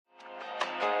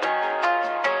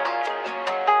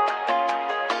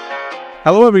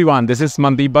Hello everyone, this is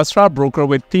Mandeep Basra, broker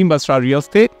with Team Basra Real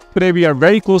Estate. Today we are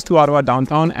very close to Ottawa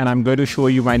downtown and I'm going to show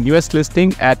you my newest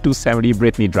listing at 270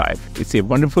 Brittany Drive. It's a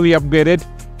wonderfully upgraded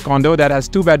condo that has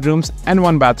 2 bedrooms and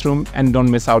 1 bathroom, and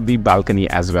don't miss out the balcony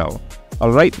as well.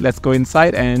 Alright, let's go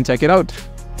inside and check it out.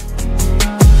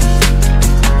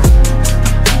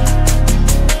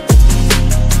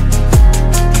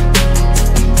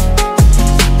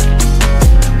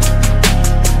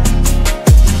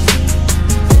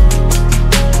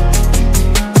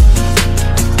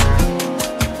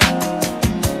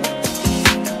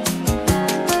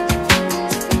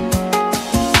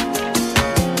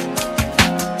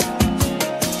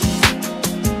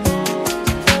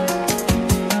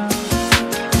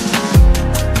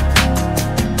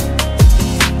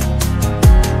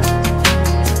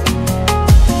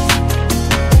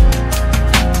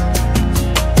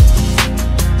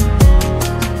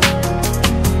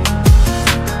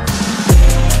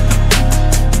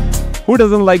 Who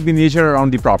doesn't like the nature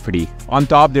around the property? On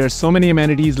top, there are so many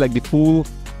amenities like the pool,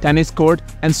 tennis court,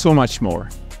 and so much more.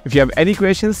 If you have any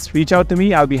questions, reach out to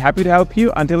me. I'll be happy to help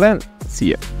you. Until then,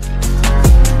 see ya.